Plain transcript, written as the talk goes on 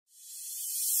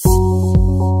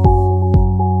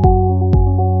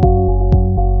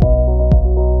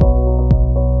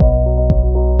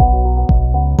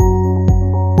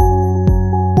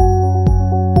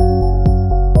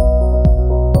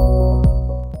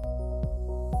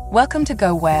Welcome to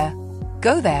Go Where,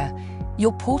 Go There,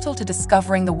 your portal to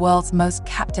discovering the world's most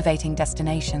captivating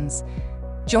destinations.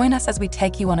 Join us as we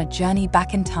take you on a journey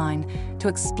back in time to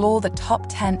explore the top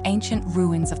 10 ancient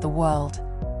ruins of the world.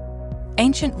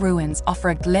 Ancient ruins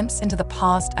offer a glimpse into the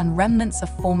past and remnants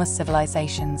of former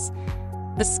civilizations.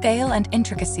 The scale and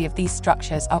intricacy of these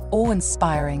structures are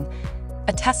awe-inspiring,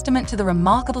 a testament to the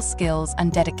remarkable skills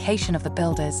and dedication of the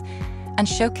builders, and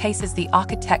showcases the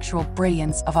architectural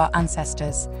brilliance of our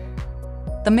ancestors.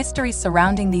 The mysteries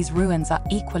surrounding these ruins are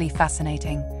equally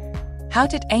fascinating. How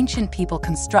did ancient people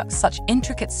construct such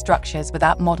intricate structures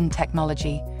without modern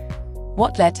technology?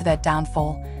 What led to their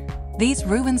downfall? These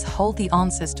ruins hold the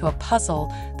answers to a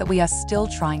puzzle that we are still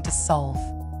trying to solve.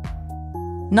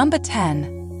 Number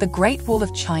 10. The Great Wall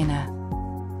of China.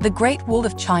 The Great Wall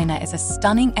of China is a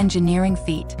stunning engineering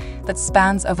feat that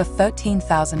spans over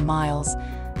 13,000 miles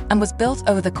and was built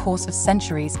over the course of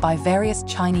centuries by various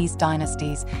Chinese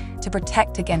dynasties to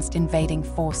protect against invading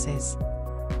forces.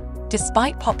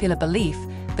 Despite popular belief,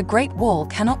 the Great Wall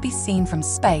cannot be seen from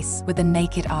space with the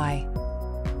naked eye.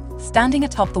 Standing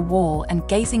atop the wall and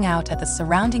gazing out at the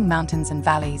surrounding mountains and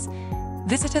valleys,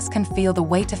 visitors can feel the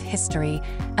weight of history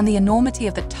and the enormity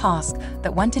of the task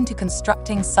that went into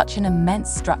constructing such an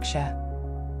immense structure.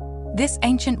 This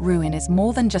ancient ruin is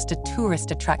more than just a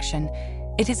tourist attraction.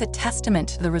 It is a testament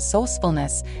to the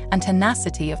resourcefulness and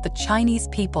tenacity of the Chinese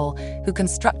people who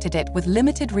constructed it with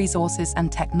limited resources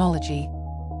and technology.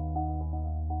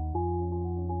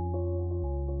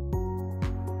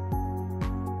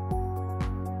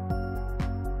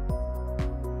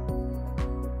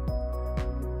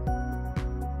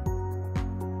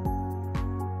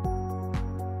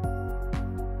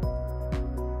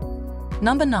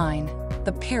 Number 9.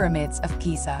 The Pyramids of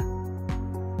Giza.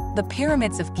 The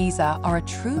Pyramids of Giza are a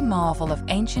true marvel of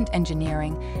ancient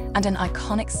engineering and an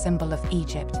iconic symbol of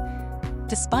Egypt.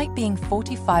 Despite being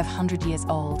 4,500 years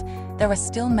old, there are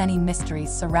still many mysteries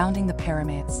surrounding the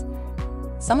pyramids.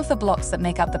 Some of the blocks that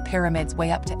make up the pyramids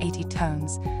weigh up to 80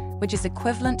 tons, which is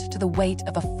equivalent to the weight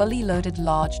of a fully loaded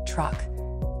large truck.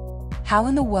 How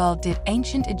in the world did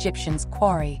ancient Egyptians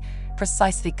quarry,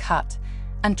 precisely cut,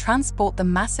 and transport the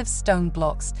massive stone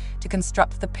blocks to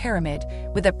construct the pyramid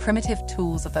with their primitive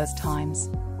tools of those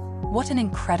times? What an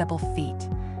incredible feat!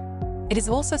 It is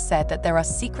also said that there are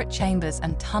secret chambers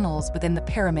and tunnels within the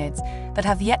pyramids that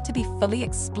have yet to be fully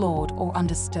explored or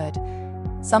understood.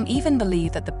 Some even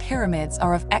believe that the pyramids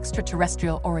are of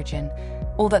extraterrestrial origin,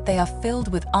 or that they are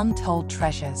filled with untold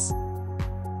treasures.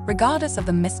 Regardless of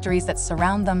the mysteries that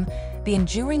surround them, the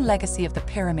enduring legacy of the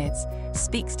pyramids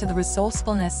speaks to the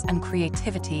resourcefulness and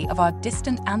creativity of our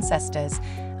distant ancestors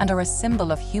and are a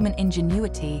symbol of human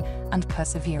ingenuity and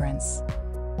perseverance.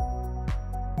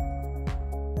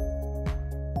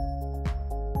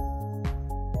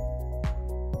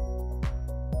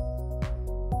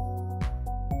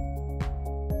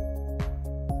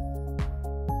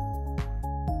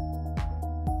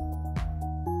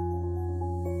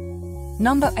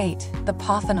 Number 8. The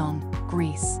Parthenon,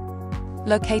 Greece.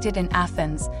 Located in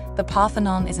Athens, the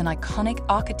Parthenon is an iconic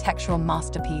architectural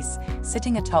masterpiece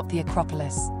sitting atop the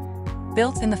Acropolis.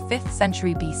 Built in the 5th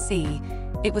century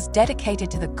BC, it was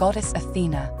dedicated to the goddess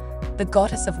Athena, the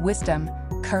goddess of wisdom,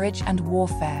 courage, and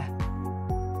warfare.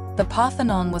 The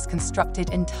Parthenon was constructed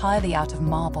entirely out of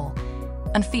marble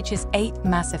and features 8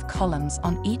 massive columns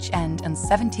on each end and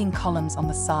 17 columns on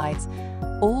the sides,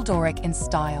 all Doric in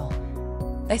style.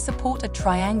 They support a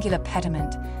triangular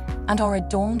pediment and are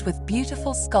adorned with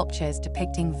beautiful sculptures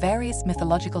depicting various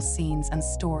mythological scenes and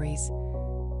stories.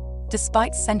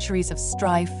 Despite centuries of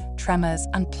strife, tremors,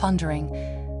 and plundering,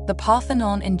 the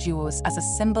Parthenon endures as a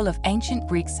symbol of ancient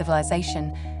Greek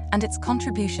civilization and its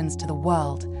contributions to the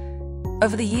world.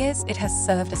 Over the years, it has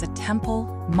served as a temple,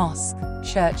 mosque,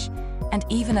 church, and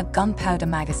even a gunpowder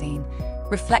magazine,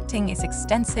 reflecting its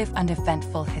extensive and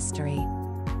eventful history.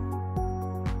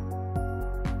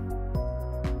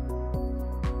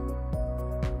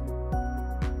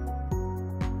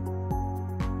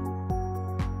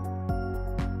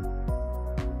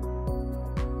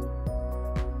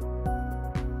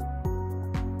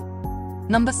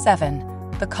 Number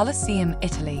 7. The Colosseum,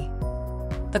 Italy.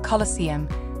 The Colosseum,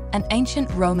 an ancient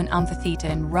Roman amphitheater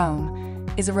in Rome,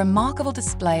 is a remarkable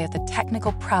display of the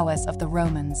technical prowess of the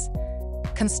Romans.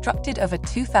 Constructed over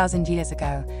 2,000 years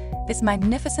ago, this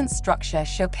magnificent structure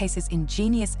showcases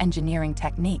ingenious engineering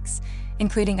techniques,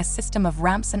 including a system of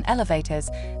ramps and elevators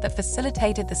that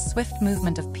facilitated the swift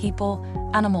movement of people,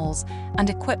 animals, and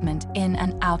equipment in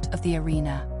and out of the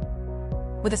arena.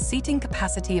 With a seating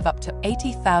capacity of up to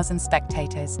 80,000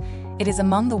 spectators, it is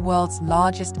among the world's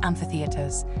largest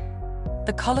amphitheaters.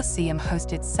 The Colosseum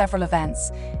hosted several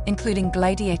events, including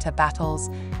gladiator battles,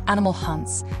 animal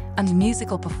hunts, and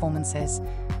musical performances.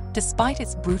 Despite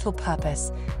its brutal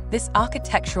purpose, this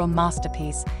architectural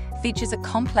masterpiece features a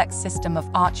complex system of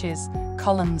arches,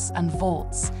 columns, and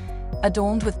vaults,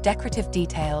 adorned with decorative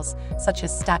details such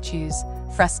as statues,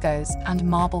 frescoes, and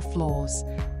marble floors.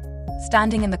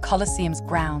 Standing in the Colosseum's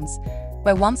grounds,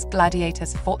 where once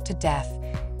gladiators fought to death,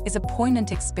 is a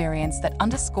poignant experience that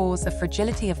underscores the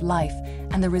fragility of life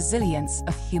and the resilience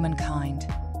of humankind.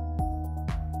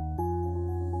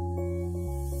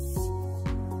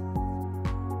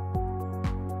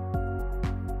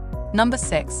 Number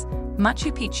 6.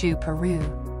 Machu Picchu, Peru.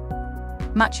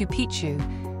 Machu Picchu,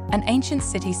 an ancient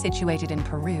city situated in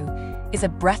Peru, is a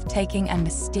breathtaking and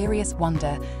mysterious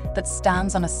wonder that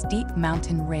stands on a steep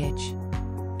mountain ridge.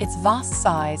 Its vast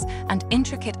size and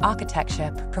intricate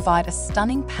architecture provide a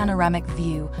stunning panoramic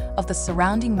view of the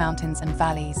surrounding mountains and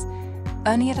valleys,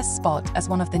 earning it a spot as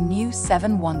one of the new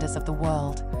 7 wonders of the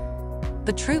world.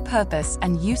 The true purpose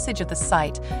and usage of the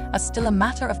site are still a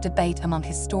matter of debate among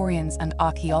historians and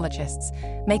archaeologists,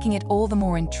 making it all the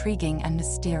more intriguing and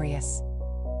mysterious.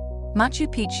 Machu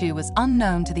Picchu was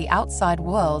unknown to the outside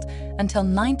world until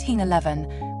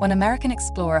 1911, when American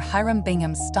explorer Hiram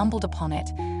Bingham stumbled upon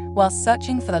it while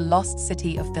searching for the lost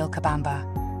city of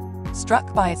Vilcabamba.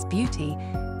 Struck by its beauty,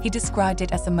 he described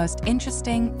it as the most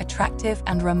interesting, attractive,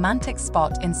 and romantic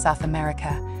spot in South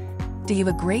America. Do you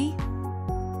agree?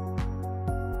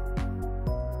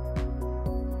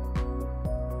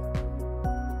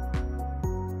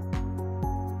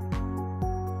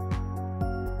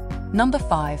 Number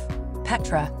 5.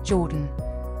 Petra, Jordan.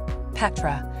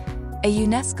 Petra, a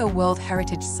UNESCO World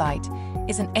Heritage Site,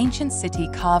 is an ancient city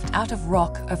carved out of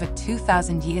rock over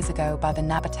 2,000 years ago by the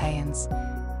Nabateans.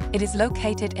 It is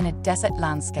located in a desert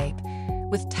landscape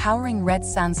with towering red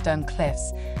sandstone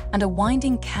cliffs and a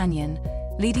winding canyon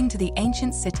leading to the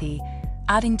ancient city,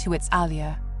 adding to its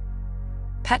allure.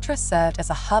 Petra served as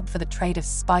a hub for the trade of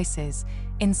spices,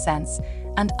 incense,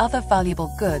 and other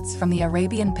valuable goods from the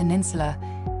Arabian Peninsula,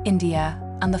 India,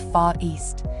 and the Far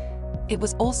East. It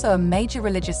was also a major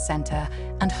religious center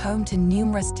and home to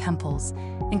numerous temples,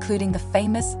 including the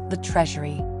famous The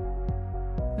Treasury.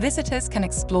 Visitors can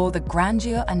explore the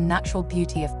grandeur and natural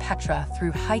beauty of Petra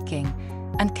through hiking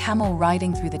and camel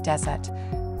riding through the desert,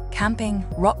 camping,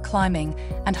 rock climbing,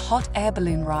 and hot air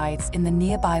balloon rides in the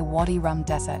nearby Wadi Rum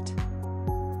Desert.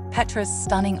 Petra's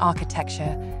stunning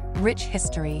architecture, rich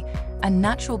history, and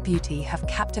natural beauty have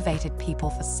captivated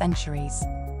people for centuries.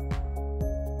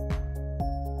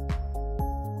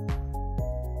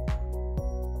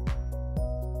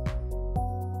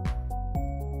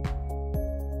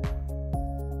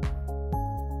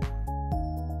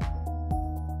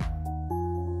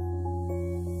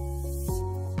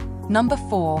 Number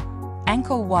 4.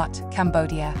 Angkor Wat,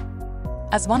 Cambodia.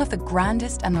 As one of the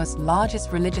grandest and most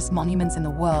largest religious monuments in the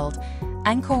world,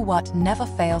 Angkor Wat never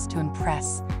fails to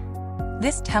impress.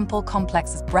 This temple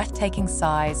complex's breathtaking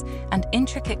size and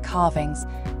intricate carvings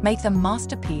make them a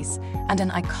masterpiece and an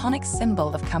iconic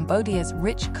symbol of Cambodia's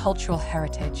rich cultural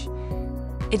heritage.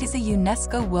 It is a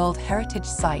UNESCO World Heritage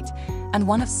Site and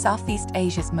one of Southeast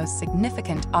Asia's most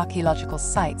significant archaeological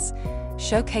sites,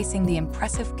 showcasing the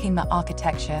impressive Khmer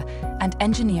architecture and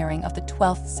engineering of the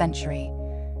 12th century.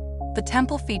 The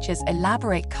temple features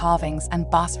elaborate carvings and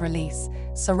bas-reliefs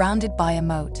surrounded by a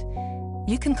moat.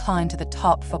 You can climb to the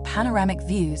top for panoramic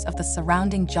views of the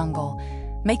surrounding jungle,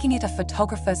 making it a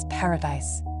photographer's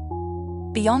paradise.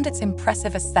 Beyond its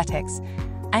impressive aesthetics,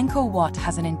 Angkor Wat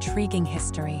has an intriguing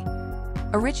history.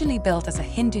 Originally built as a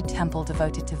Hindu temple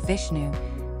devoted to Vishnu,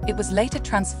 it was later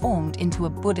transformed into a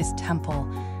Buddhist temple,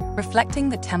 reflecting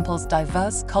the temple's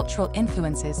diverse cultural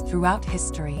influences throughout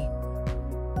history.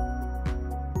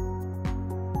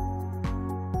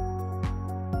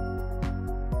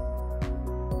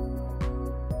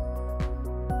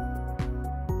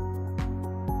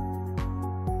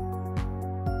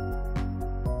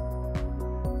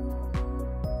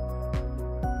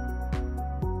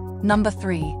 Number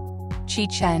 3.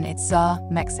 Chichen Itza,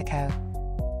 Mexico.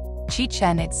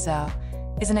 Chichen Itza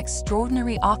is an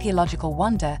extraordinary archaeological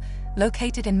wonder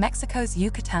located in Mexico's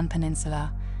Yucatan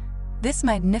Peninsula. This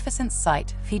magnificent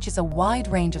site features a wide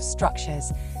range of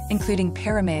structures, including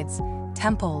pyramids,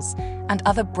 temples, and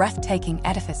other breathtaking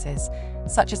edifices,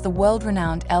 such as the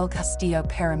world-renowned El Castillo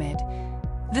Pyramid.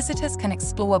 Visitors can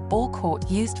explore a ball court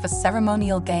used for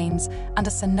ceremonial games and a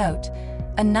cenote,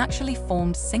 a naturally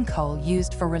formed sinkhole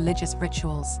used for religious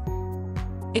rituals.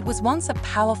 It was once a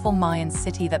powerful Mayan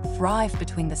city that thrived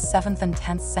between the 7th and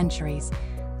 10th centuries,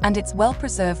 and its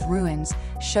well-preserved ruins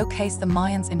showcase the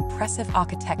Mayans' impressive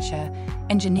architecture,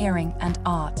 engineering, and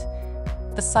art.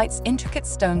 The site's intricate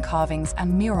stone carvings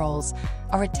and murals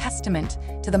are a testament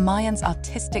to the Mayans'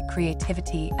 artistic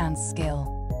creativity and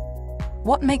skill.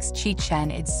 What makes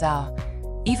Chichen Itza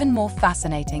even more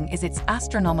fascinating is its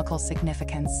astronomical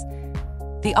significance.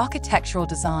 The architectural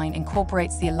design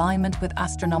incorporates the alignment with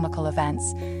astronomical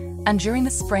events, and during the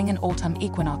spring and autumn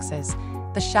equinoxes,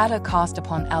 the shadow cast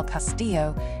upon El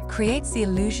Castillo creates the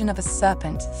illusion of a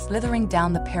serpent slithering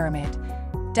down the pyramid,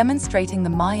 demonstrating the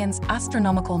Mayans'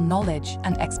 astronomical knowledge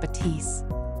and expertise.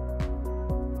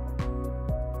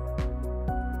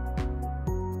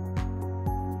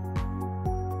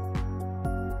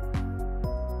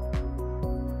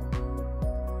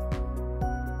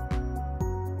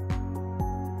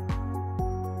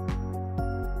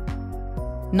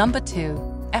 Number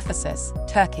 2. Ephesus,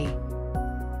 Turkey.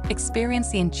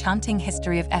 Experience the enchanting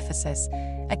history of Ephesus,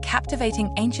 a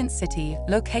captivating ancient city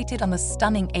located on the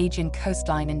stunning Aegean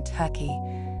coastline in Turkey.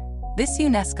 This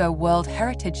UNESCO World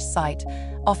Heritage Site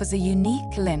offers a unique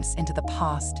glimpse into the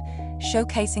past,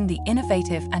 showcasing the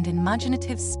innovative and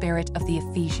imaginative spirit of the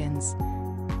Ephesians.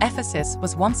 Ephesus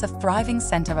was once a thriving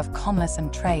center of commerce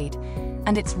and trade,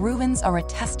 and its ruins are a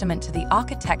testament to the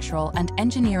architectural and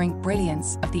engineering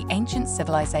brilliance of the ancient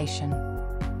civilization.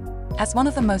 As one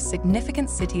of the most significant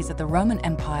cities of the Roman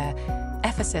Empire,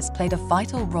 Ephesus played a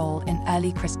vital role in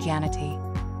early Christianity.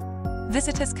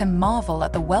 Visitors can marvel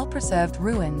at the well-preserved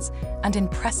ruins and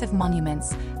impressive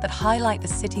monuments that highlight the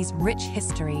city's rich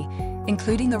history,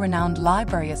 including the renowned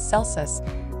Library of Celsus,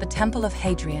 the Temple of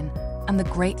Hadrian, and the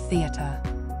Great Theatre.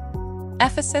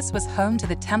 Ephesus was home to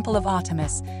the Temple of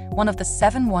Artemis, one of the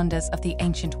 7 wonders of the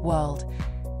ancient world.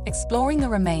 Exploring the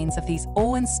remains of these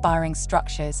awe-inspiring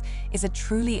structures is a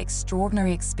truly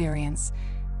extraordinary experience,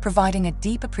 providing a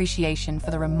deep appreciation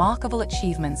for the remarkable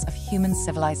achievements of human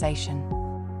civilization.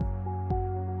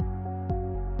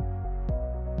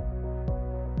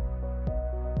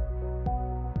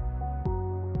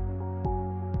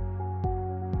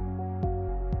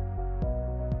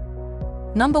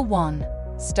 Number 1.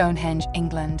 Stonehenge,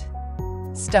 England.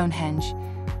 Stonehenge,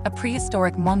 a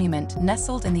prehistoric monument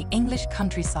nestled in the English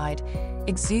countryside,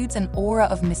 exudes an aura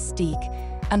of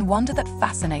mystique and wonder that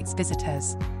fascinates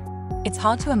visitors. It's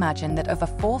hard to imagine that over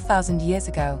 4,000 years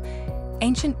ago,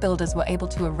 ancient builders were able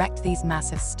to erect these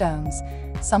massive stones,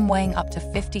 some weighing up to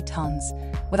 50 tons,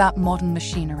 without modern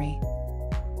machinery.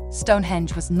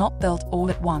 Stonehenge was not built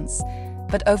all at once,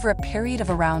 but over a period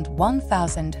of around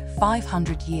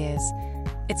 1,500 years.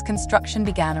 Its construction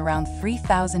began around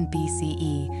 3000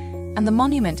 BCE, and the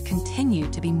monument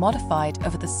continued to be modified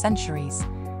over the centuries.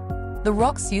 The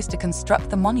rocks used to construct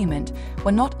the monument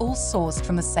were not all sourced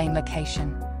from the same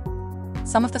location.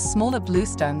 Some of the smaller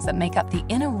bluestones that make up the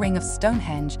inner ring of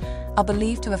Stonehenge are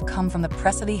believed to have come from the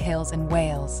Preseli Hills in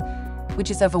Wales,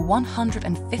 which is over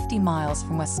 150 miles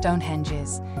from where Stonehenge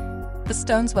is. The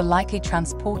stones were likely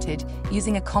transported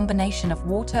using a combination of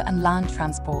water and land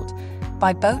transport,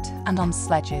 by boat and on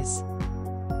sledges.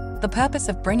 The purpose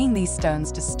of bringing these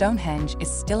stones to Stonehenge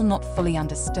is still not fully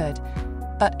understood,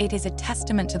 but it is a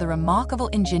testament to the remarkable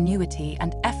ingenuity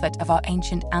and effort of our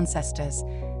ancient ancestors.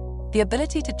 The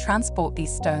ability to transport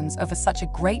these stones over such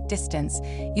a great distance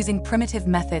using primitive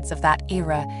methods of that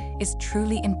era is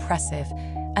truly impressive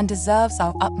and deserves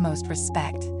our utmost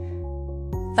respect.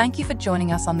 Thank you for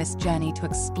joining us on this journey to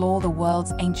explore the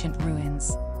world's ancient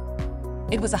ruins.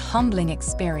 It was a humbling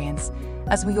experience,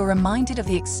 as we were reminded of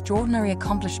the extraordinary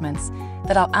accomplishments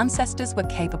that our ancestors were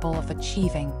capable of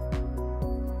achieving.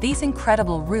 These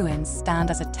incredible ruins stand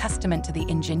as a testament to the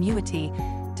ingenuity,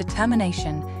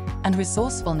 determination, and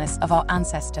resourcefulness of our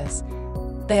ancestors.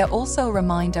 They are also a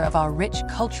reminder of our rich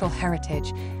cultural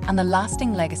heritage and the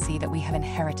lasting legacy that we have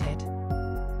inherited.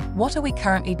 What are we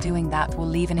currently doing that will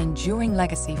leave an enduring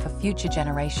legacy for future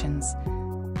generations?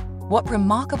 What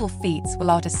remarkable feats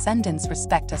will our descendants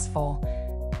respect us for?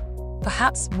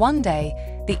 Perhaps one day,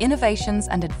 the innovations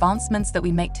and advancements that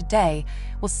we make today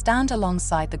will stand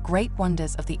alongside the great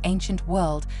wonders of the ancient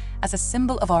world as a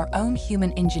symbol of our own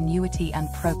human ingenuity and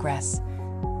progress.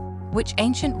 Which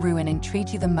ancient ruin intrigued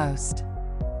you the most?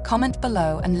 Comment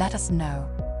below and let us know.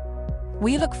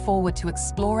 We look forward to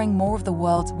exploring more of the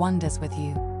world's wonders with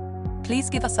you. Please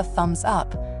give us a thumbs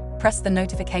up, press the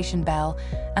notification bell,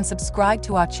 and subscribe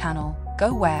to our channel.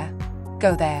 Go where?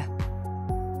 Go there.